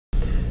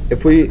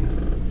if we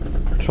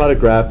try to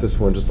graph this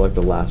one just like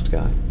the last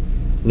guy,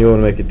 and you want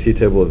to make a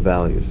t-table of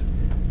values,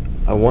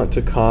 I want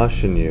to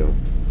caution you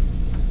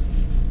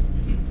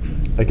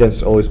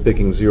against always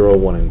picking 0,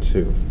 1, and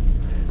 2.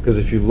 Because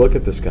if you look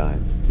at this guy,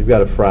 you've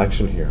got a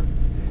fraction here.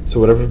 So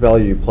whatever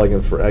value you plug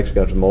in for x, you're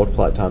going to have to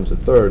multiply it times a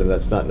third, and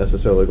that's not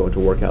necessarily going to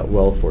work out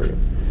well for you.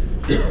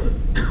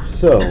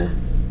 So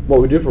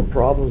what we do for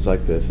problems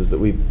like this is that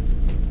we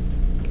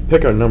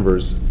pick our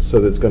numbers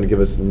so that it's going to give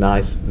us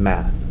nice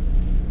math.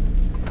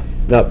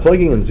 Now,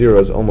 plugging in 0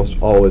 is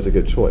almost always a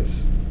good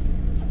choice.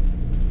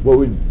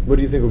 What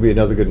do you think would be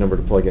another good number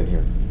to plug in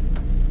here?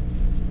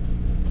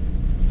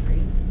 3.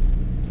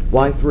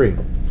 Why 3? 3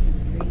 times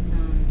 1.5.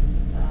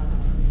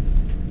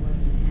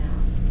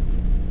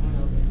 1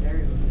 over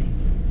 30 would make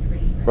 3.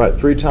 Right,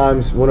 3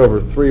 times 1 over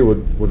 3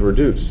 would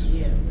reduce.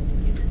 Yeah,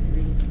 would give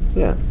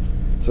 3. Yeah.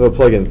 So if I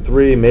plug in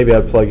 3, maybe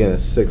I'd plug in a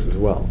 6 as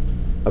well.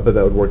 I bet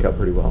that would work out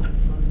pretty well.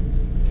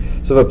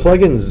 So if I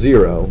plug in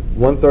 0,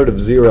 1/3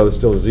 of 0 is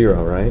still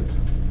 0, right?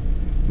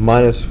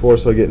 Minus 4,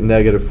 so I get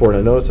negative 4.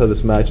 Now notice how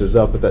this matches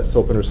up with that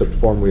slope-intercept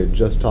form we had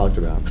just talked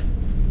about.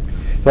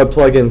 If I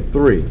plug in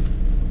 3,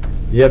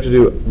 you have to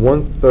do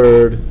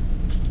 1/3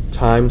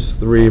 times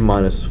 3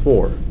 minus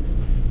 4.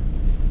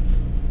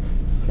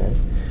 Okay.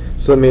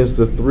 So that means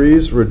the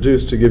 3's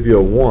reduced to give you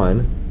a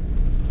 1,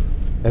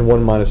 and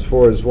 1 minus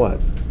 4 is what?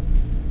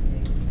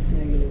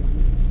 Negative.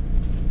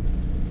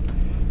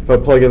 If I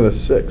plug in the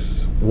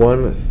 6,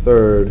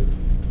 1/3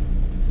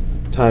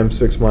 times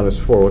 6 minus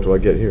 4, what do I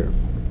get here?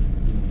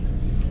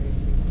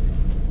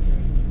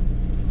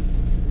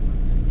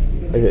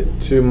 I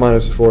get 2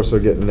 minus 4, so I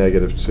get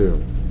negative 2.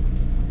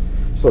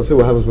 So let's see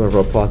what happens whenever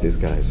I plot these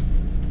guys.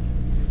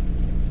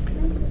 Can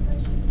I ask a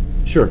question?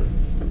 Sure.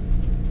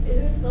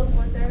 Isn't the slope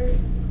 1/3?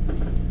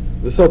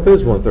 The slope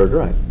is 1/3,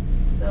 right?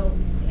 So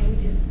can we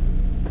just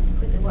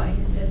put the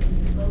y-intercept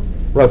in the slope?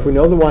 Right, if we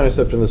know the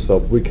y-intercept and the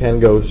slope, we can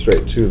go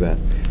straight to that.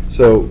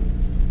 So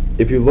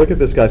if you look at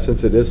this guy,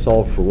 since it is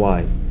solved for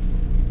y,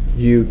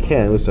 you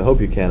can, at least I hope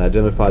you can,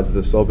 identify that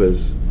the slope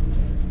is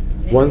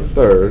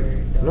 1/3.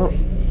 No.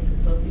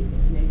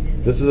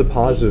 This is a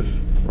positive,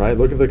 right?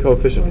 Look at the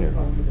coefficient here.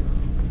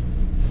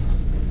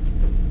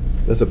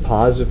 That's a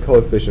positive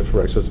coefficient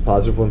for x, so it's a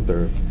positive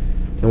 1/3.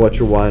 And what's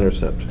your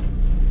y-intercept?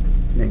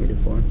 Negative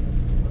 4.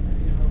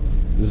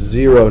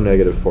 0,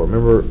 negative 4.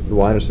 Remember, the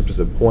y-intercept is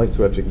a point,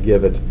 so we have to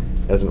give it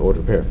as an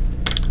ordered pair.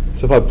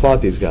 So if I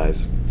plot these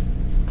guys,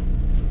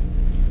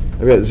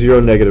 I've got 0,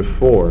 negative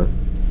 4.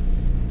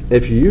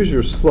 If you use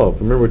your slope,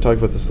 remember we talked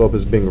about the slope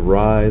as being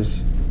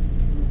rise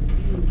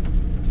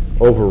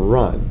over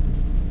run,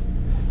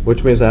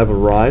 which means I have a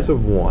rise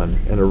of 1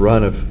 and a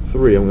run of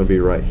 3. I'm going to be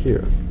right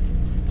here.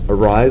 A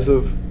rise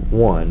of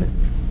 1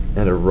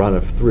 and a run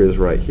of 3 is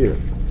right here.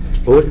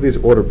 But look at these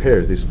order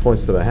pairs, these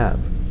points that I have.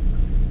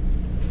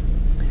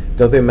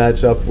 Don't they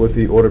match up with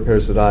the order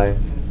pairs that I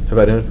have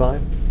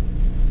identified?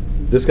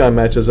 This guy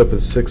matches up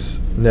with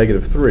 6,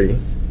 negative 3.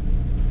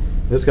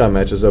 This guy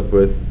matches up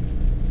with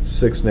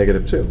 6,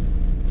 negative 2.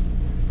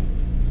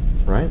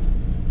 Right?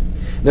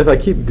 Now if I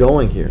keep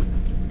going here,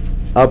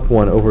 up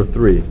 1 over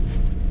 3,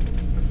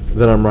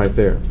 then I'm right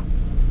there.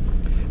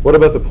 What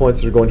about the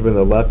points that are going to be on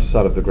the left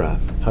side of the graph?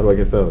 How do I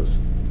get those?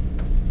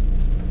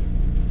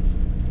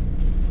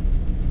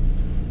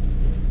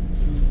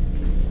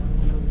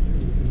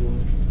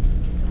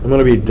 I'm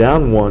going to be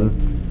down 1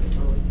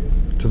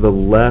 to the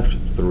left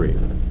 3,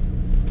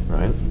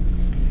 right?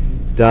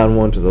 Down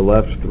 1 to the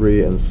left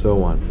 3, and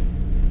so on.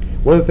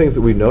 One of the things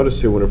that we notice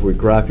here whenever we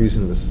graph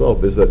using the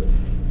slope is that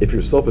if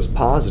your slope is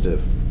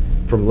positive,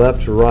 from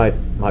left to right,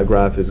 my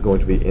graph is going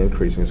to be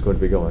increasing. It's going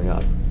to be going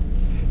up.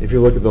 If you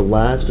look at the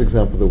last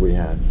example that we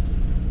had,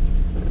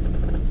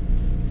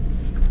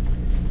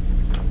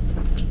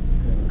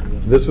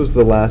 this was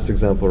the last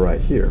example right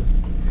here.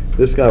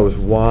 This guy was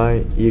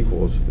y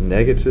equals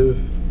negative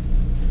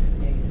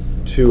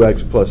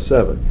 2x plus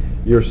 7.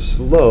 Your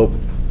slope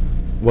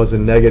was a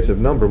negative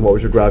number, and what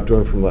was your graph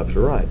doing from left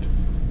to right?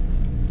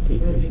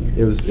 Decreasing.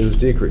 It was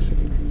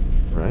decreasing,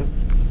 right?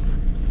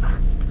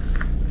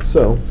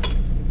 So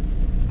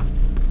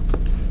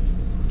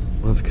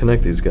let's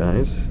connect these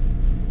guys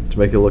to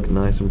make it look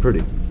nice and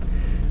pretty.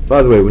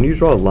 By the way, when you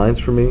draw lines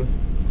for me,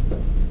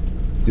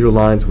 your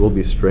lines will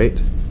be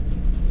straight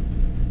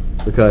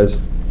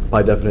because,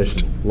 by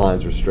definition,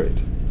 lines are straight.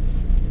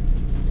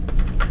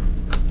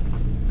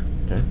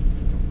 Okay?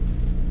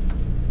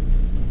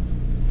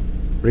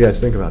 What do you guys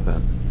think about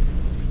that?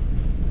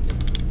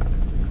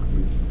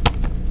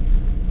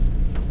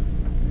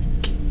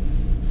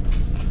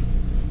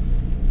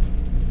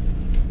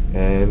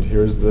 And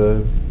here's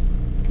the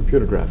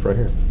computer graph right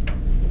here.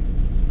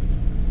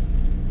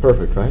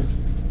 Perfect, right?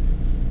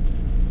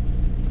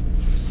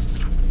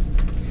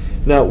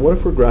 Now, what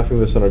if we're graphing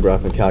this on our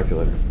graphing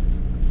calculator?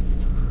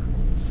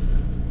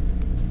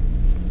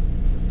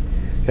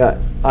 Okay,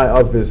 I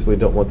obviously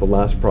don't want the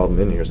last problem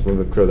in here, so I'm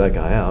going to clear that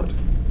guy out.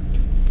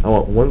 I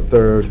want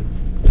 1/3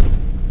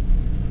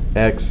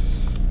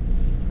 x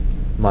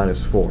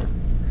minus 4.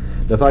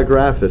 Now, if I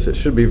graph this, it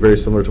should be very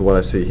similar to what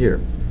I see here.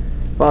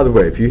 By the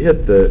way, if you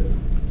hit the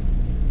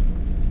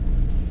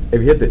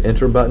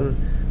enter button,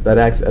 that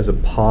acts as a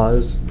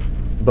pause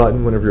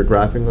button whenever you're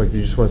graphing, like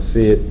you just want to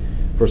see it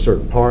for a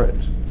certain part,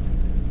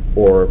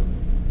 or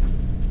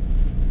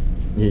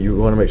you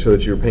want to make sure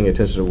that you're paying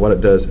attention to what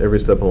it does every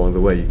step along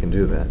the way. You can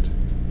do that.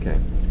 Okay.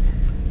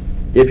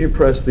 If you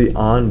press the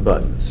on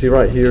button, see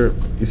right here,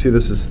 you see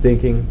this is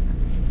thinking.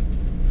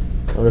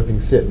 I don't know if you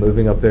can see it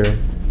moving up there.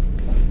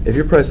 If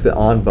you press the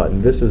on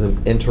button, this is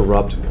an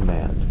interrupt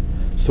command.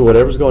 So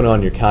whatever's going on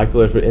in your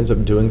calculator, if it ends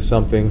up doing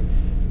something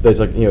that's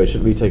like, it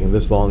shouldn't be taking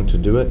this long to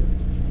do it,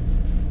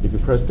 if you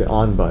press the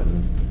on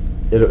button,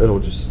 it'll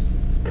just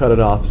cut it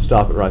off,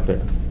 stop it right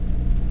there.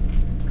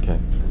 Okay.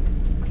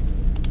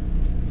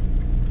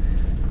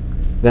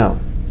 Now,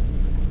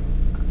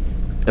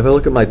 if I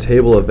look at my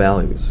table of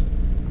values,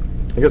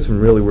 I got some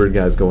really weird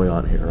guys going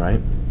on here, right?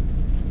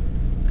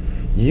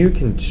 You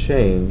can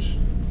change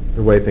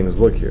the way things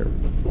look here.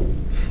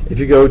 If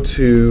you go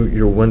to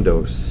your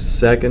window,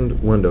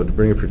 second window, to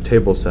bring up your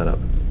table setup,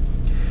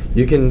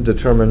 you can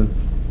determine,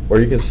 or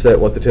you can set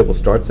what the table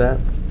starts at.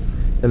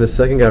 And the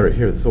second guy right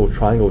here, this little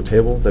triangle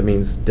table, that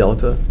means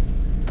delta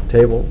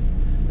table,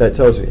 that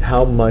tells you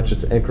how much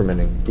it's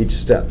incrementing each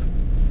step.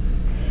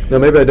 Now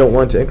maybe I don't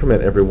want to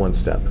increment every one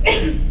step.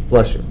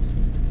 Bless you.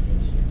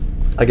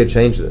 I could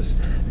change this,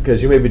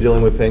 because you may be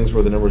dealing with things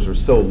where the numbers are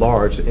so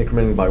large that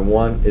incrementing by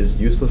 1 is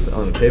useless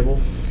on the table.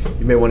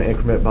 You may want to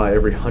increment by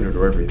every 100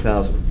 or every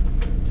 1,000.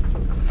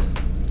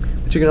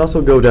 But you can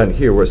also go down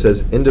here where it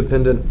says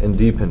independent and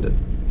dependent.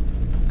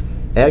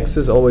 X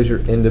is always your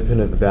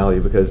independent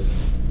value because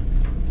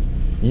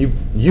you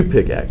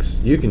pick X.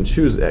 You can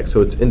choose X,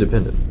 so it's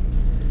independent.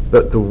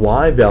 But the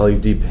Y value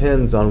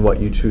depends on what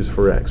you choose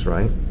for X,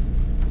 right?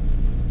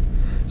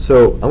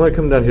 So I'm going to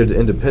come down here to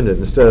independent.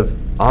 Instead of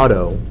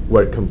auto,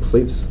 where it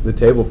completes the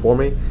table for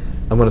me,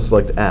 I'm going to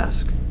select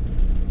ask.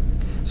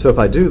 So if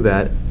I do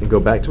that and go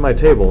back to my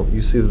table,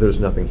 you see that there's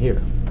nothing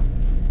here.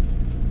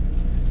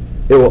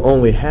 It will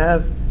only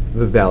have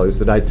the values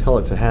that I tell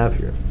it to have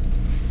here.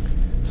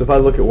 So if I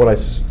look at what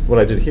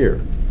I did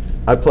here,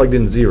 I plugged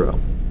in 0.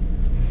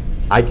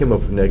 I came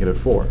up with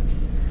 -4.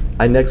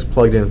 I next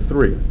plugged in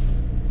 3.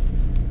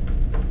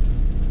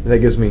 And that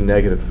gives me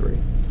 -3.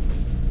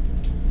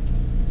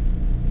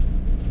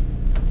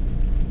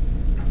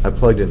 I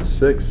plugged in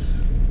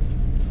 6,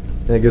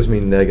 and it gives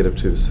me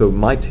 -2. So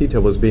my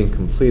t-table is being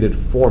completed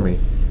for me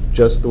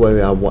just the way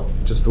that I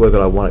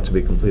want it to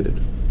be completed.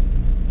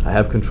 I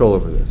have control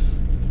over this,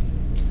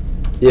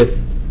 if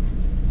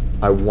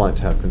I want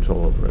to have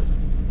control over it.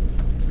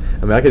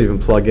 I mean, I could even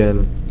plug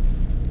in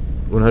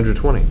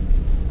 120.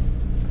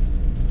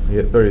 I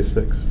get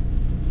 36.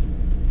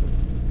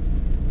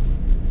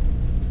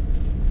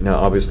 Now,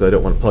 obviously, I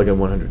don't want to plug in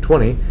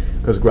 120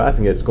 because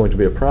graphing it's going to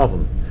be a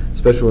problem,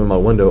 especially when my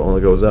window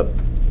only goes up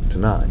to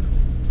 9.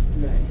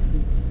 Right.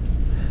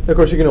 Now, of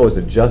course, you can always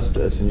adjust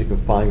this, and you can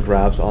find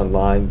graphs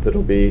online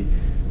that'll be,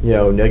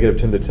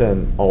 -10 to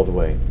 10 all the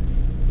way,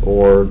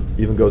 or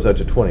even goes out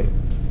to 20.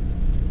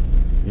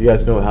 You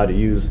guys know how to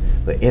use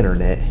the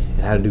internet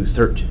and how to do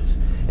searches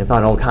and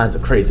find all kinds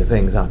of crazy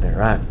things out there,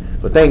 right?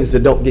 But things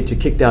that don't get you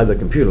kicked out of the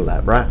computer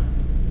lab, right?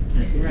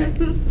 Right.